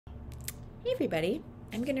Hey everybody,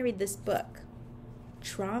 I'm going to read this book,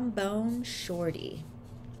 Trombone Shorty,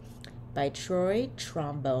 by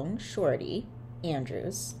Trombone Shorty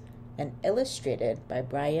Andrews, and illustrated by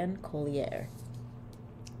Brian Collier.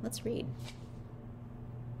 Let's read.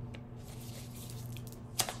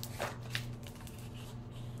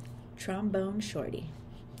 Trombone Shorty.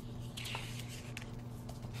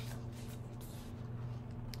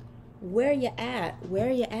 Where ya at? Where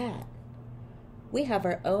ya at? We have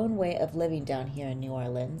our own way of living down here in New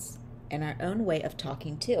Orleans, and our own way of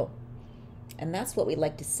talking too. And that's what we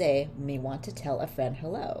like to say when we want to tell a friend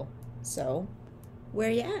hello. So,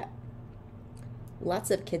 where ya at?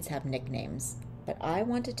 Lots of kids have nicknames, but I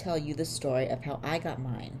want to tell you the story of how I got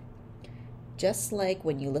mine. Just like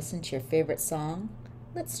when you listen to your favorite song,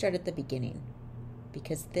 let's start at the beginning,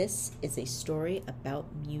 because this is a story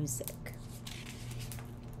about music.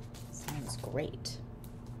 Sounds great.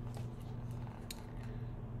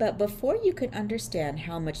 But before you can understand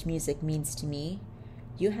how much music means to me,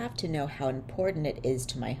 you have to know how important it is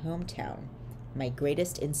to my hometown, my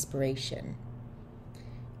greatest inspiration.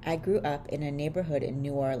 I grew up in a neighborhood in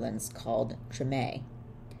New Orleans called Trombone.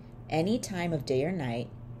 Any time of day or night,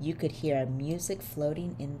 you could hear music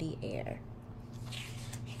floating in the air.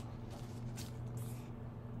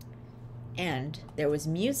 And there was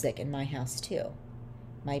music in my house too.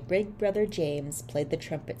 My big brother James played the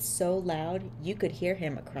trumpet so loud you could hear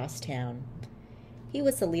him across town. He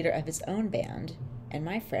was the leader of his own band, and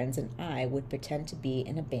my friends and I would pretend to be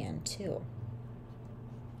in a band too.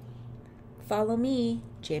 "Follow me,"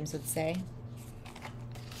 James would say.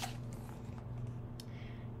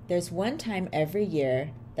 There's one time every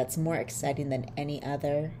year that's more exciting than any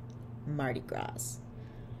other: Mardi Gras.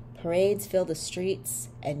 Parades fill the streets,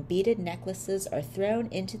 and beaded necklaces are thrown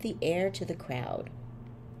into the air to the crowd.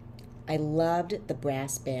 I loved the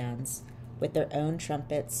brass bands with their own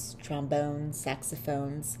trumpets, trombones,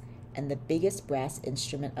 saxophones, and the biggest brass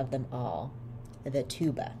instrument of them all, the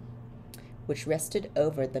tuba, which rested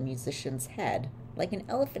over the musician's head like an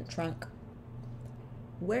elephant trunk.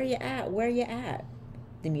 "Where ya at? Where ya at?"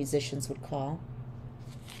 the musicians would call.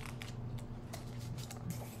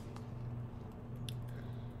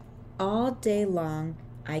 All day long,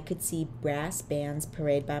 I could see brass bands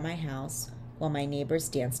parade by my house while my neighbors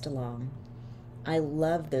danced along. I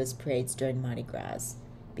loved those parades during Mardi Gras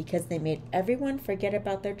because they made everyone forget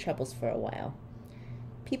about their troubles for a while.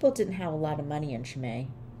 People didn't have a lot of money in Chimay,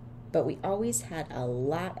 but we always had a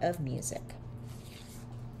lot of music.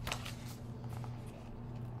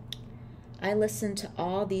 I listened to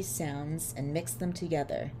all these sounds and mixed them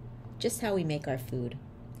together, just how we make our food.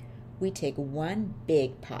 We take one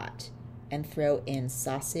big pot and throw in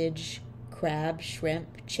sausage, crab,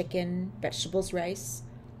 shrimp, chicken, vegetables, rice,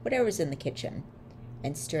 whatever's in the kitchen,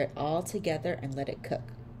 and stir it all together and let it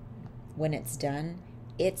cook. When it's done,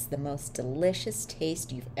 it's the most delicious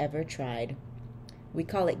taste you've ever tried. We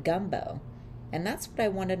call it gumbo, and that's what I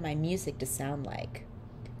wanted my music to sound like.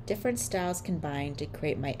 Different styles combined to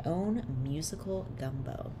create my own musical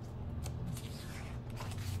gumbo.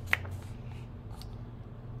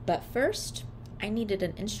 But first, I needed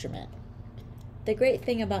an instrument. The great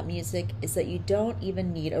thing about music is that you don't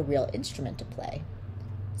even need a real instrument to play.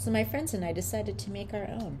 So my friends and I decided to make our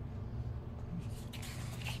own.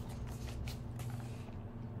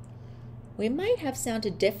 We might have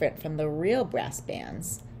sounded different from the real brass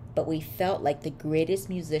bands, but we felt like the greatest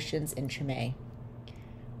musicians in Chimay.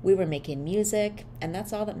 We were making music, and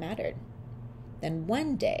that's all that mattered. Then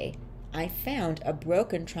one day, I found a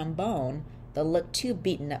broken trombone that looked too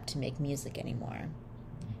beaten up to make music anymore.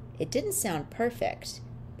 It didn't sound perfect,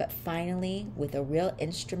 but finally, with a real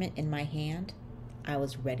instrument in my hand, I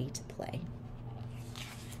was ready to play.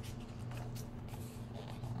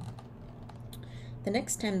 The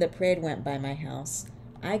next time the parade went by my house,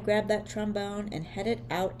 I grabbed that trombone and headed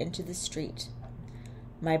out into the street.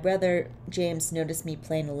 My brother James noticed me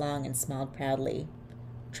playing along and smiled proudly.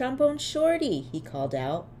 "Trombone Shorty," he called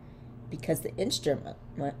out, because the instrument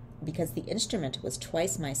was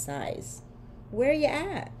twice my size. "Where ya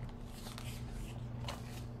at?"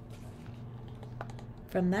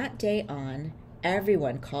 From that day on,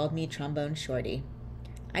 everyone called me Trombone Shorty.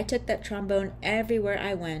 I took that trombone everywhere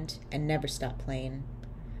I went and never stopped playing.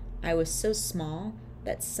 I was so small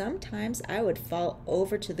that sometimes I would fall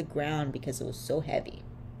over to the ground because it was so heavy.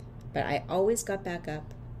 But I always got back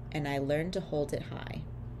up, and I learned to hold it high.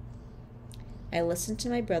 I listened to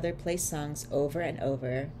my brother play songs over and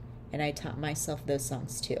over, and I taught myself those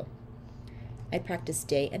songs too. I practiced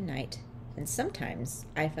day and night, and sometimes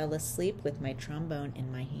I fell asleep with my trombone in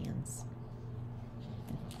my hands.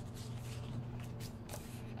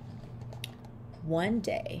 One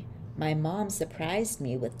day, My mom surprised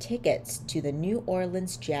me with tickets to the New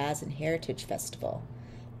Orleans Jazz and Heritage Festival,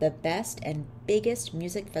 the best and biggest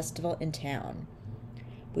music festival in town.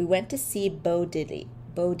 We went to see Bo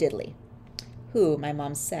Diddley, who, my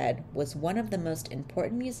mom said, was one of the most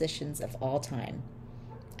important musicians of all time.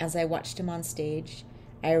 As I watched him on stage,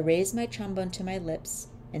 I raised my trombone to my lips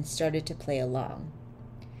and started to play along.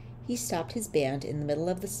 He stopped his band in the middle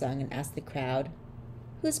of the song and asked the crowd,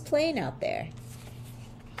 "Who's playing out there?"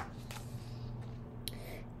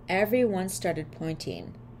 Everyone started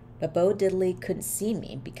pointing, but Bo Diddley couldn't see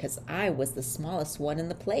me because I was the smallest one in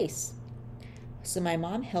the place. So my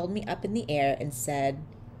mom held me up in the air and said,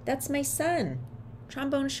 "That's my son,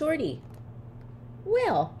 Trombone Shorty."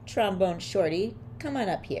 "Well, Trombone Shorty, come on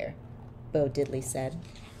up here," Bo Diddley said.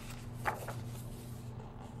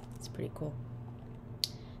 It's pretty cool.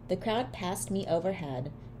 The crowd passed me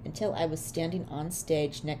overhead until I was standing on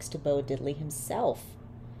stage next to Bo Diddley himself.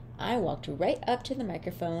 I walked right up to the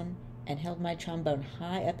microphone and held my trombone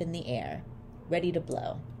high up in the air, ready to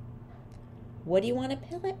blow. What do you want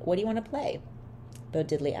to play?" Bo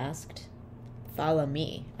Diddley asked. "Follow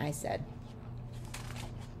me," I said.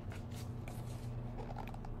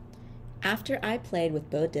 After I played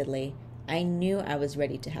with Bo Diddley, I knew I was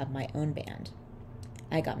ready to have my own band.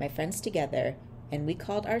 I got my friends together and we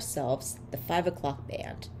called ourselves the 5 o'clock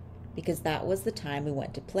band because that was the time we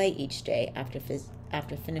went to play each day after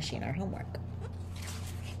finishing our homework.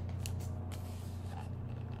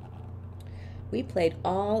 We played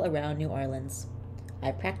all around New Orleans.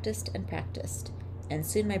 I practiced and practiced, and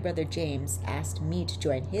soon my brother James asked me to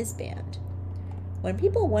join his band. When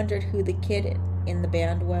people wondered who the kid in the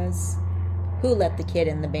band was, "Who let the kid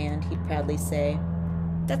in the band?" he'd proudly say,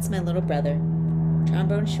 "That's my little brother,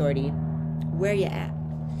 Trombone Shorty. Where you at?"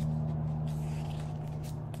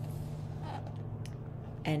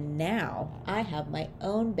 And now I have my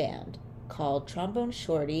own band called Trombone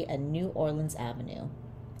Shorty and New Orleans Avenue,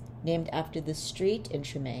 named after the street in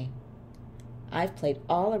Treme. I've played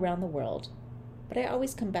all around the world, but I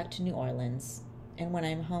always come back to New Orleans, and when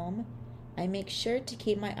I'm home, I make sure to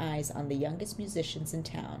keep my eyes on the youngest musicians in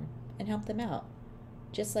town and help them out,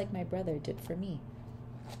 just like my brother did for me.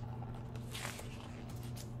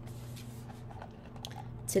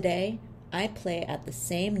 Today, I play at the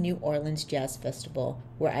same New Orleans Jazz Festival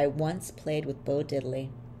where I once played with Bo Diddley.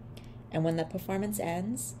 And when the performance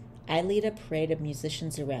ends, I lead a parade of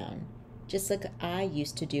musicians around, just like I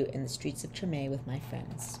used to do in the streets of Treme with my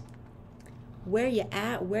friends. Where you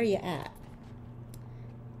at? Where you at?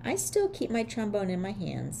 I still keep my trombone in my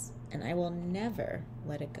hands, and I will never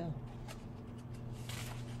let it go.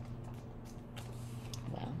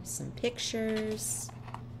 Wow, some pictures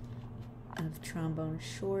of Trombone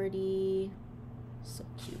Shorty. So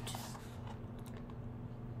cute.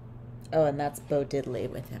 Oh, and that's Bo Diddley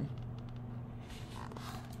with him.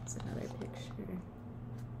 That's another picture.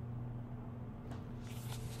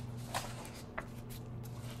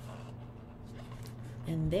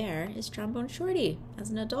 And there is Trombone Shorty as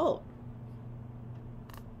an adult.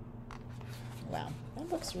 Wow, that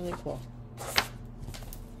looks really cool.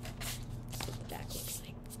 That's what the back looks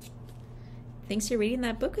like. Thanks for reading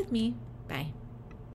that book with me. Bye.